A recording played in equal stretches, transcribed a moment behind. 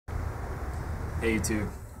Hey YouTube,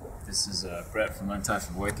 this is Brett from Learn Thai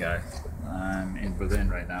from White Guy. I'm in Berlin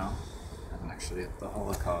right now. I'm actually at the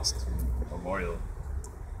Holocaust Memorial,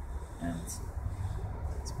 and this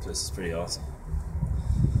place is pretty awesome.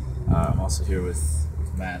 I'm also here with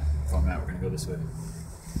Matt. Oh, Matt, we're gonna go this way,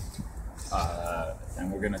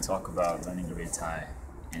 and we're gonna talk about learning to read Thai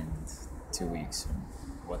in 2 weeks and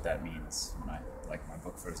what that means. Like my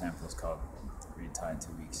book, for example, is called Read Thai in 2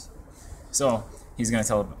 weeks. So he's gonna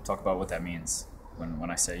talk about what that means.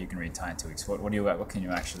 When I say you can read Thai in 2 weeks, what can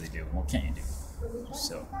you actually do? What can't you do?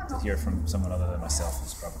 So to hear from someone other than myself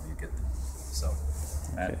is probably a good thing. So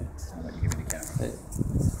Matt, I'll let you give me the camera.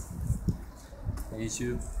 Hey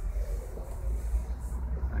YouTube.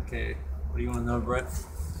 Okay, what do you want to know, Brett?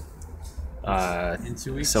 In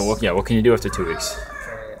 2 weeks? So what can you do after 2 weeks?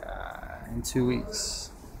 Okay, in 2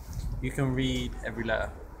 weeks, you can read every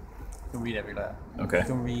letter. Okay. You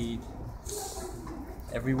can read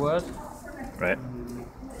every word. Right.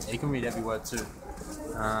 You can read every word too.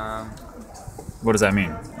 What does that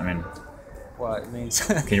mean? I mean, Well, it means.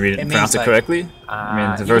 can you read it, It pronounce means it correctly? I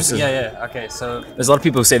mean, the verses. Yeah. Okay, so There's a lot of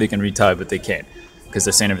people who say they can read Thai, but they can't because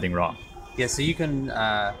they're saying everything wrong. yeah, so you can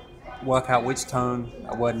work out which tone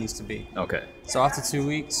a word needs to be. Okay. So after 2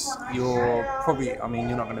 weeks, you're probably,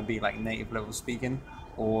 you're not going to be like native level speaking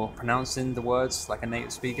or pronouncing the words like a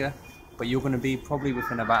native speaker, but you're going to be probably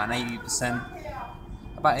within about 80%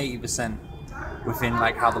 within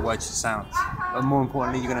like how the word should sound. But more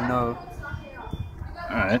importantly, you're going to know.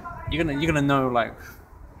 All right. You're gonna know like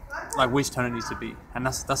which tone it needs to be, and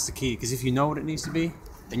that's the key. Because if you know what it needs to be,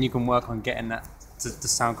 then you can work on getting that to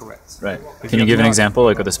sound correct. Right. If Can you give an not- example,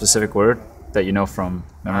 like with a specific word that you know from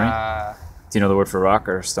memory? Do you know the word for rock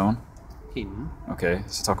or stone? Hidden. Okay,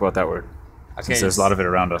 so talk about that word. Okay. Since there's a lot of it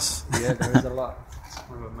around us. Yeah, there is a lot. It's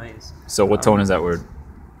kind of a maze. So what tone is that word?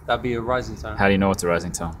 That'd be a rising tone. How do you know it's a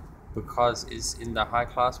rising tone? Because it's in the high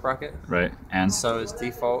class bracket, Right. And so its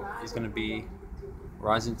default is going to be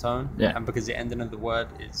rising tone. Yeah. And because the ending of the word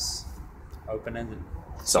is open ended.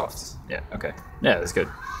 soft. Yeah. Okay. Yeah, that's good.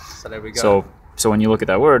 So there we go. So when you look at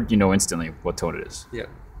that word, you know instantly what tone it is. Yeah.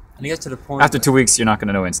 And you get to the point After 2 weeks, you're not going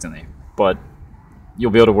to know instantly, but you'll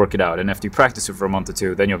be able to work it out. And after you practice it for a month or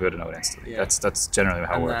two, then you'll be able to know it instantly. Yeah. That's generally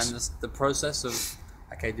how it and works. then the process of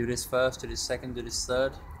okay, do this first, do this second, do this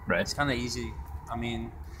third. Right. It's kind of easy. I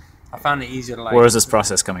mean, I found it easier to like. Where is this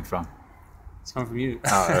process coming from? It's coming from you.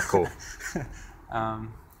 Oh, cool.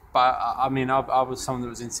 But I mean, I was someone that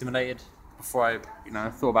was intimidated before I,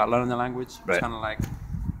 thought about learning the language. It's Right. kind of like,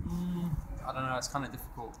 I don't know. It's kind of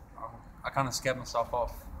difficult. I kind of scared myself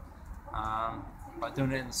off. By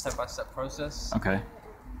doing it in a step-by-step process, Okay.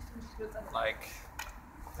 like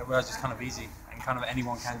I realized it's kind of easy and kind of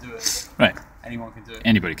anyone can do it. Right. Anyone can do it.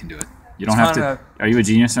 Anybody can do it. You don't It's have to. kinda- Are you a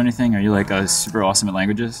genius or anything? Are you like super awesome at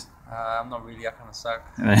languages? I'm not really. I kind of suck.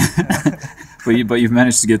 but you've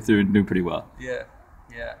managed to get through and do pretty well. Yeah.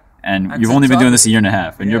 And And you've to only been talk- doing this a year and a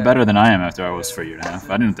half, and you're Yeah. better than I am after I was for a year and a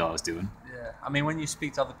half. I didn't know what I was doing. Yeah, I mean, when you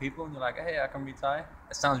speak to other people and you're like, "Hey, I can read Thai,"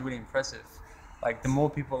 it sounds really impressive. Like the more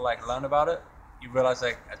people like learn about it, you realize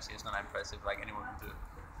like actually it's not that impressive. Like anyone can do it.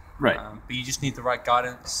 Right. But you just need the right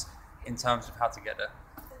guidance in terms of how to get there.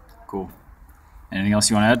 Cool. Anything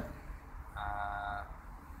else you want to add? I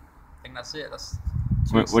think that's it. That's.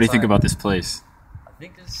 What do you think about this place? I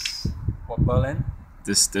think it's Berlin.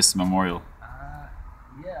 This memorial?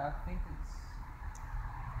 Yeah, I think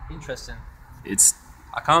it's interesting. It's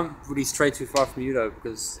I can't really stray too far from you though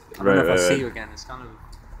because I don't Right, know if right, I'll see right. you again. It's kind of.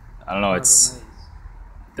 I don't know. kind of It's a maze.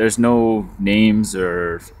 there's no names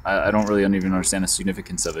or I don't really even understand the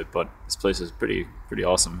significance of it. But this place is pretty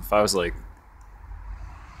awesome. If I was like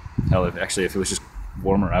hell, if it was just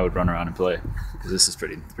warmer, I would run around and play because this is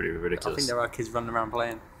pretty I ridiculous. think there are kids running around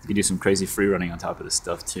playing. You can do some crazy free running on top of this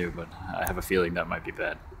stuff too, but I have a feeling that might be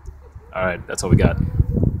bad. All right, that's all we got.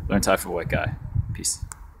 Learn Thai for White Guy. Peace.